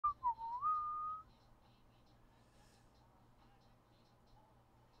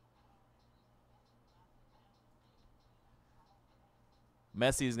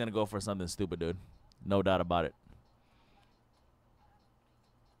Messi is going to go for something stupid, dude. No doubt about it.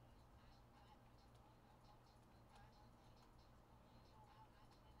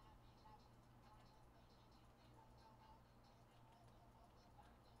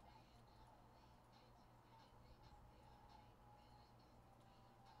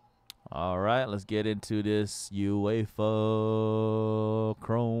 All right, let's get into this UEFA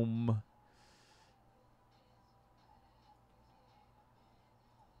Chrome.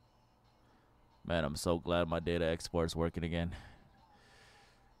 Man, I'm so glad my data export's working again.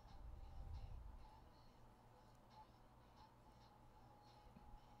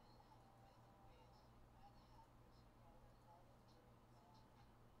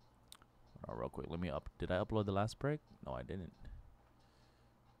 Oh, real quick, let me up. Did I upload the last break? No, I didn't.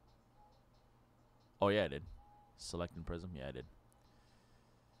 Oh, yeah, I did. Selecting Prism? Yeah, I did.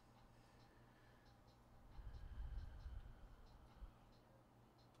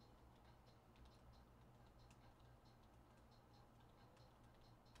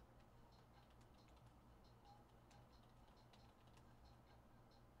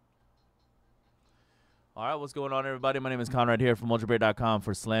 All right, what's going on, everybody? My name is Conrad here from Mojobreak.com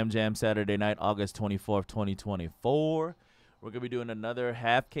for Slam Jam Saturday night, August 24th, 2024. We're going to be doing another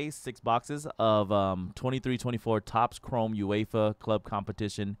half case, 6 boxes of 23-24 Topps Chrome UEFA Club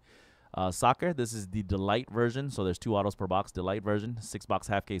Competition Soccer. This is the Delight version, so there's 2 autos per box. Delight version, 6-box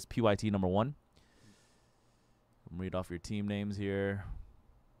half case PYT number 1. Read off your team names here.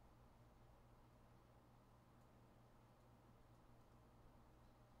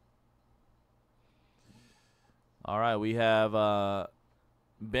 All right, we have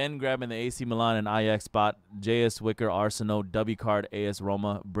Ben grabbing the AC Milan and Ajax spot, JS Wicker, Arsenal, W card, AS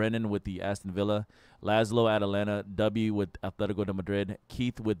Roma, Brennan with the Aston Villa, Laszlo Atalanta, W with Atletico de Madrid,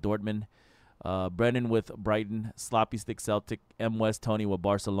 Keith with Dortmund, Brennan with Brighton, Sloppy Stick Celtic, M. West Tony with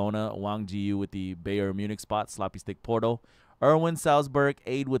Barcelona, Wang Jiu with the Bayern Munich spot, Sloppy Stick Porto, Erwin Salzburg,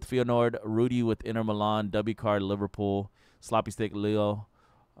 Aid with Feyenoord, Rudy with Inter Milan, W card, Liverpool, Sloppy Stick Leo,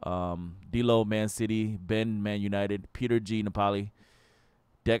 Dilo Man City, Ben Man United, Peter G Napoli,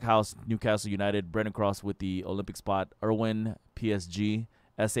 Deckhouse Newcastle United, Brendan Cross with the Olympic spot, Erwin PSG,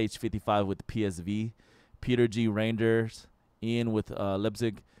 SH55 with PSV, Peter G Rangers, Ian with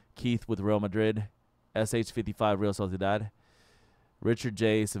Leipzig, Keith with Real Madrid, SH55 Real Sociedad, Richard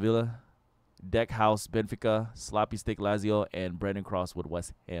J Sevilla, Deckhouse Benfica, Sloppy Stick Lazio, and Brendan Cross with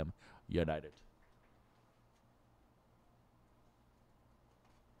West Ham United.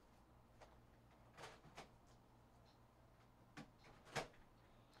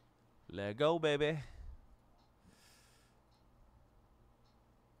 Let go, baby.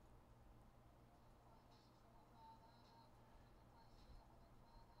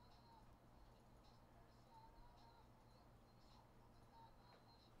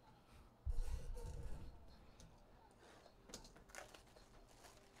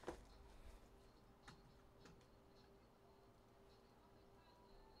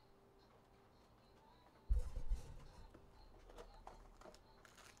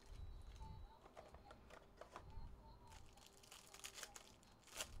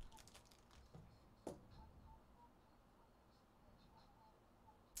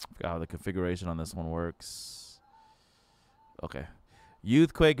 Forgot how the configuration on this one works. Okay.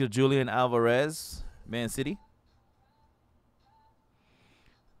 Youthquake Julian Alvarez, Man City.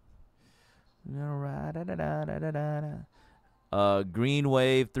 Green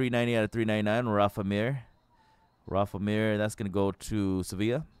Wave 390 out of 399. Rafa Mir. Rafa Mir, that's going to go to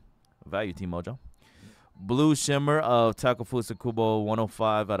Sevilla. Value Team Mojo. Blue Shimmer of Takefusa Kubo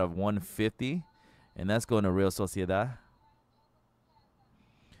 105 out of 150. And that's going to Real Sociedad.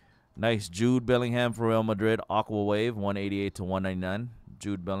 Nice Jude Bellingham for Real Madrid. Aqua Wave 188 to 199.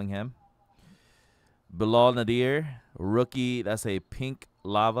 Jude Bellingham. Bilal Nadir. Rookie. That's a pink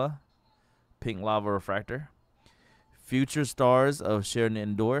lava. Pink lava refractor. Future Stars of Sheridan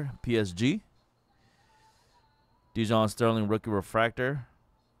Indoor. PSG. Dijon Sterling rookie refractor.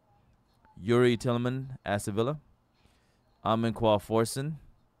 Yuri Tillman, Aston Villa. Amin Forsen.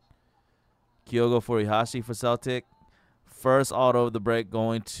 Kyogo Furihashi for Celtic. First auto of the break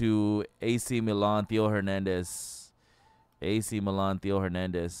going to AC Milan, Theo Hernandez. AC Milan, Theo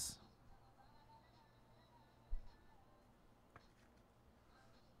Hernandez.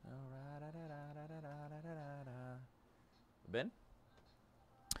 Ben?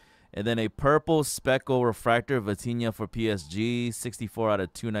 And then a purple speckle refractor, Vitinha for PSG, 64 out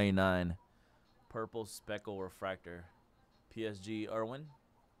of 299. Purple speckle refractor, PSG, Irwin.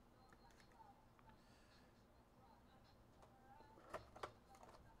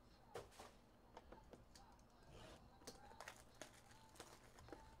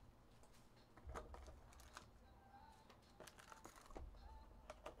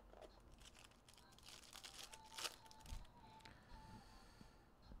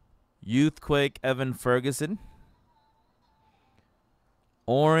 Youthquake, Evan Ferguson.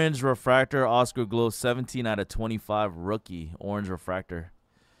 Orange Refractor, Oscar Glow, 17 out of 25, rookie. Orange Refractor.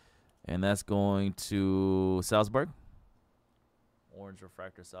 And that's going to Salzburg. Orange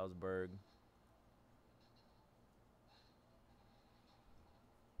Refractor, Salzburg.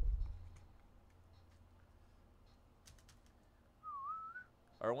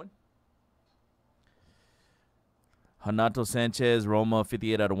 Irwin. Hanato Sanchez, Roma,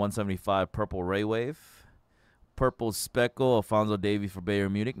 58 out of 175, purple Ray Wave. Purple Speckle, Alfonso Davies for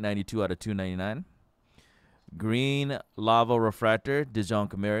Bayern Munich, 92 out of 299. Green Lava Refractor, Dijon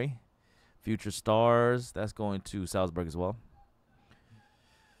Kamari. Future Stars, that's going to Salzburg as well.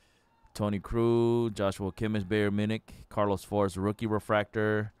 Tony Cruz, Joshua Kimmich, Bayern Munich. Carlos Forrest, Rookie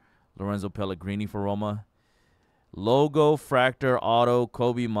Refractor. Lorenzo Pellegrini for Roma. Logo Fractor Auto,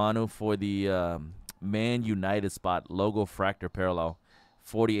 Kobe Manu for the Man United spot. Logo Fractor Parallel,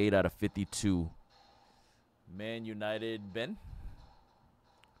 48 out of 52. Man United, Ben.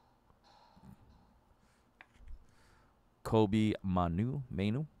 Kobe Manu.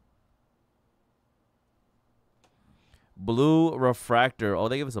 Blue Refractor. Oh,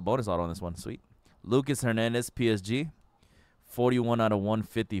 they give us a bonus auto on this one. Sweet. Lucas Hernandez, PSG. 41 out of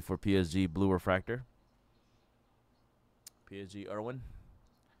 150 for PSG. Blue Refractor. PSG Irwin.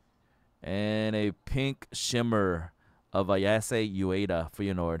 And a pink shimmer of Ayase Ueda for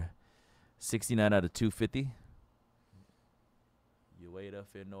Feyenoord. 69 out of 250. Ueda,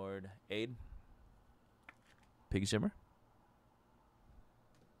 Feyenoord, Aid. Pink shimmer.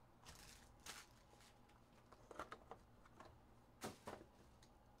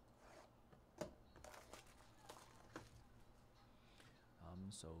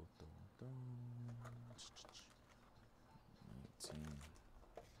 So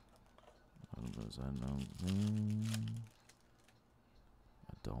 19.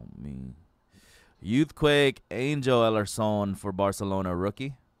 I don't mean. Youthquake, Angel Ellerson for Barcelona,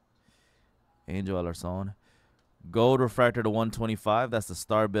 rookie. Angel Ellerson. Gold Refractor to 125. That's the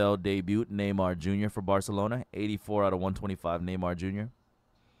Starbell debut, Neymar Jr. for Barcelona. 84 out of 125, Neymar Jr.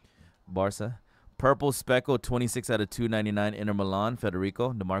 Barca. Purple Speckle, 26 out of 299, Inter Milan,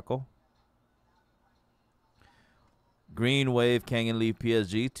 Federico DeMarco. Green Wave, Kangen Lee,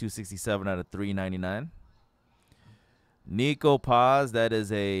 PSG, 267 out of 399. Nico Paz, that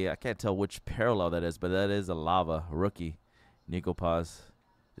is a, I can't tell which parallel that is, but that is a lava rookie. Nico Paz.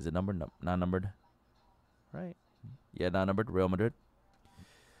 Is it numbered? No, not numbered. Right. Yeah, not numbered. Real Madrid.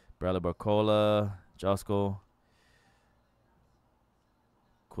 Bradley Barcola, Josko.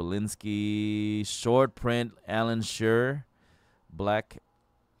 Kwilinski, short print, Alan Shearer, black,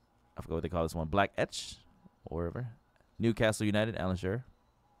 I forgot what they call this one, black etch, or whatever. Newcastle United, Alan Shearer.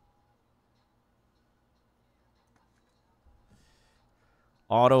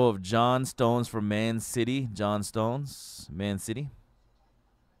 Auto of John Stones for Man City, John Stones, Man City.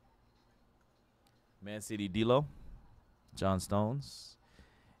 Man City D'Lo, John Stones.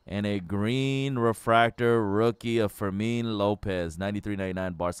 And a green refractor rookie of Fermin Lopez,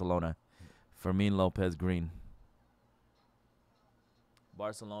 93.99 Barcelona. Fermin Lopez green.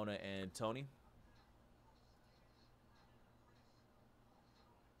 Barcelona and Tony.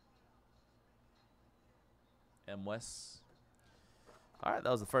 M. West. All right, that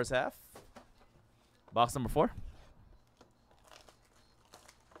was the first half. Box number 4.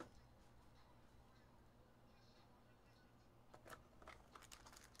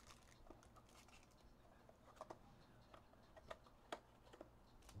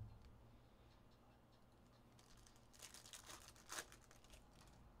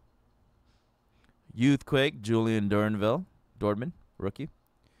 Youthquake, Julian Dortmund, rookie.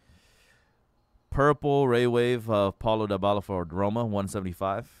 Purple Ray Wave of Paulo Dybala for Roma,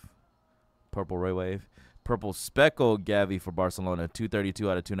 175. Purple Ray Wave. Purple Speckle Gavi for Barcelona,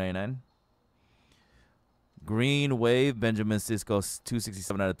 232 out of 299. Green Wave, Benjamin Sisko,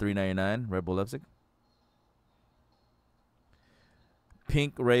 267 out of 399, Red Bull Leipzig.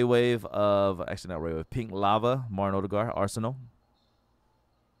 Pink Ray Wave of, actually not Ray Wave, Pink Lava, Martin Odegaard, Arsenal.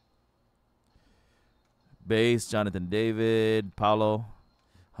 Base, Jonathan David, Paulo,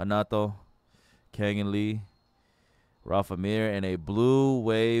 Hanato, Kangen Lee, Rafa Mir, and a blue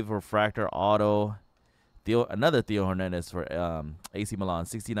wave refractor auto. Another Theo Hernandez for AC Milan,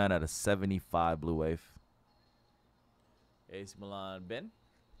 69 out of 75 blue wave. AC Milan, Ben.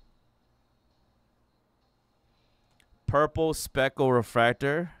 Purple Speckle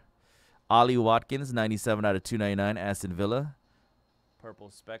refractor, Ollie Watkins, 97 out of 299, Aston Villa. Purple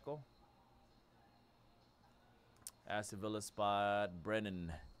Speckle. Aston Villa spot,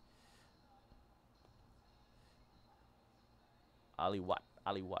 Brennan. Ali Watt.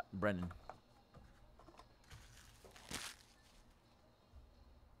 Ali Watt. Brennan.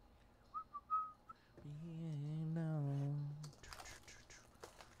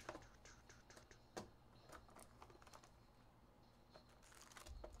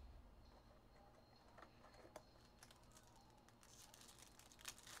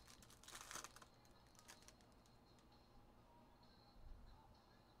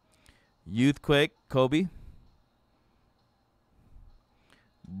 Youthquake, Kobe.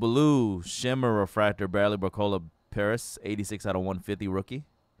 Blue Shimmer Refractor, Bradley Barcola, Paris, 86 out of 150 rookie.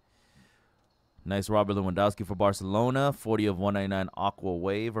 Nice Robert Lewandowski for Barcelona, 40 of 199 Aqua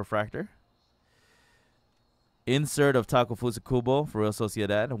Wave Refractor. Insert of Takefusa Kubo for Real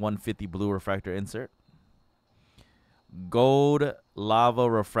Sociedad, 150 blue refractor insert. Gold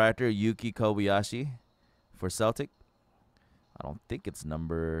Lava Refractor, Yuki Kobayashi for Celtic. I don't think it's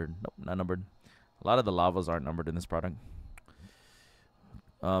numbered. Nope, not numbered. A lot of the lavas aren't numbered in this product.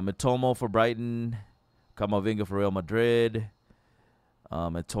 Mitomo for Brighton. Camavinga for Real Madrid.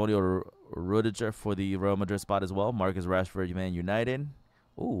 Antonio Rudiger for the Real Madrid spot as well. Marcus Rashford, Man United.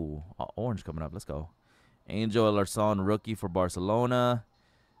 Ooh, orange coming up. Let's go. Angel Larson, rookie for Barcelona.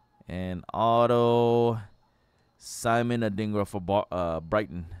 And auto Simon Adingra for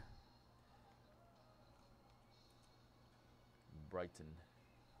Brighton.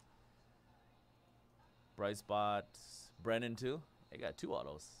 Bright spot. Brennan, too. They got 2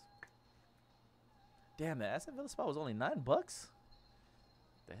 autos. Damn, the Aston Villa spot was only $9.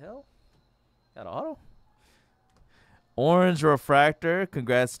 The hell? Got an auto? Orange refractor.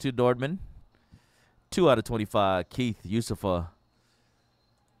 Congrats to Dortmund. 2 out of 25. Keith Yusufa.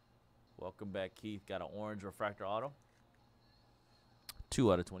 Welcome back, Keith. Got an orange refractor auto.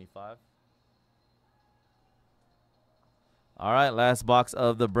 2 out of 25. All right, last box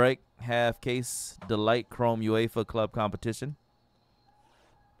of the break. Half case Delight Chrome UEFA Club Competition.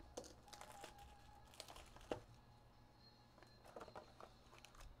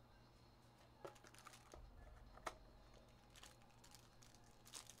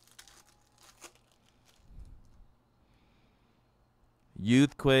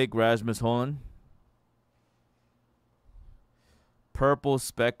 Youthquake, Rasmus Holland. Purple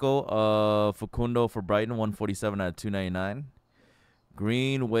Speckle of Facundo for Brighton, 147 out of 299.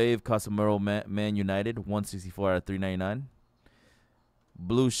 Green Wave Casemiro Man United, 164 out of 399.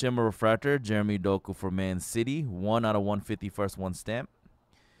 Blue Shimmer Refractor, Jeremy Doku for Man City, 1 out of 150, first 1 stamp.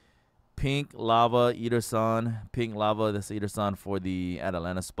 Pink Lava Ederson, Pink Lava, that's Ederson for the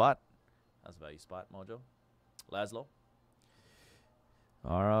Atalanta spot. That's value spot, Mojo. Laszlo.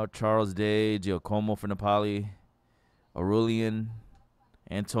 All right, Charles Day, Giacomo for Napoli. Aurelian,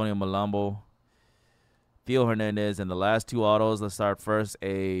 Antonio Malambo, Theo Hernandez, and the last 2 autos. Let's start first.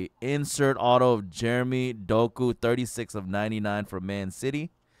 A insert auto of Jeremy Doku, 36 of 99 for Man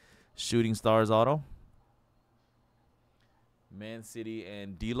City. Shooting Stars auto. Man City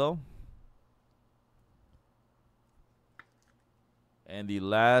and D'Lo. And the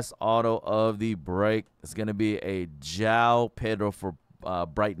last auto of the break is going to be a João Pedro for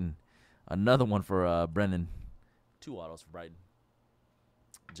Brighton. Another one for Brennan. 2 autos for Brighton.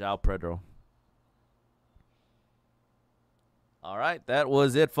 João Pedro. All right, that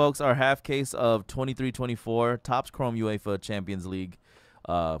was it, folks. Our half case of 23-24 Topps Chrome UEFA Champions League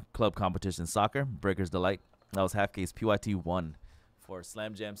Club Competition Soccer. Breakers Delight. That was half case PYT1 for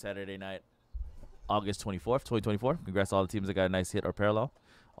Slam Jam Saturday night, August 24th, 2024. Congrats to all the teams that got a nice hit or parallel.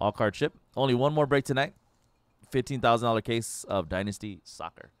 All card chip. Only one more break tonight. $15,000 case of Dynasty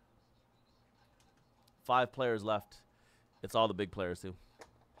Soccer. 5 players left. It's all the big players, too.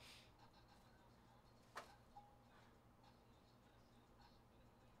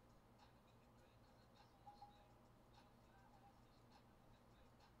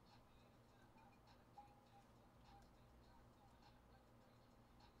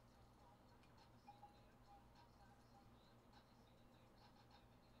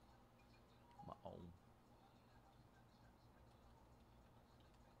 My own.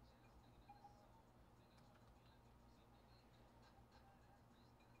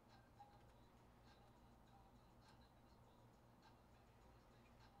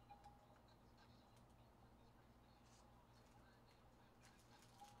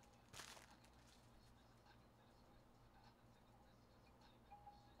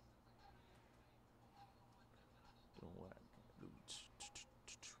 Doing what?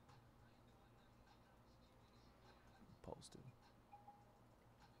 Posted.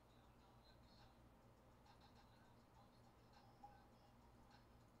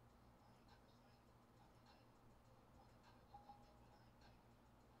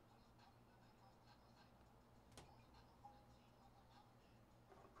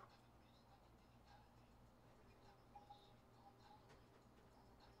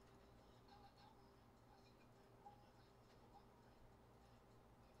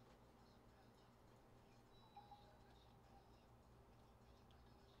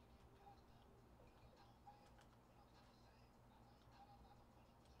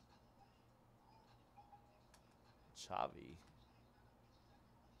 Chavi.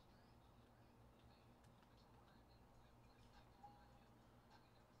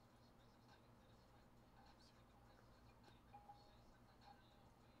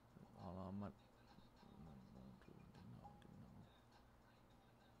 Hold on, I'm not.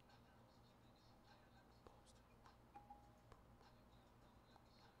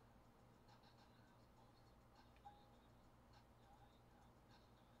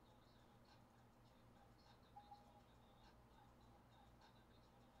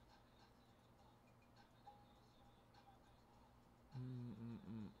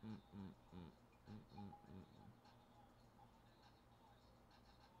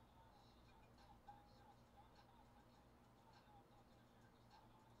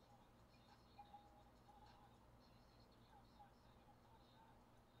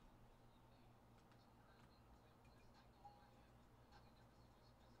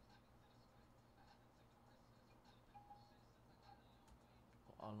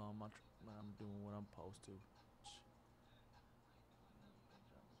 Hold on, I'm doing what I'm supposed to.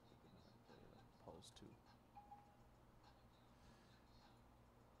 Supposed to.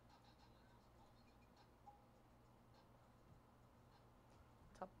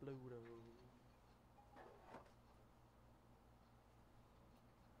 Top blue though.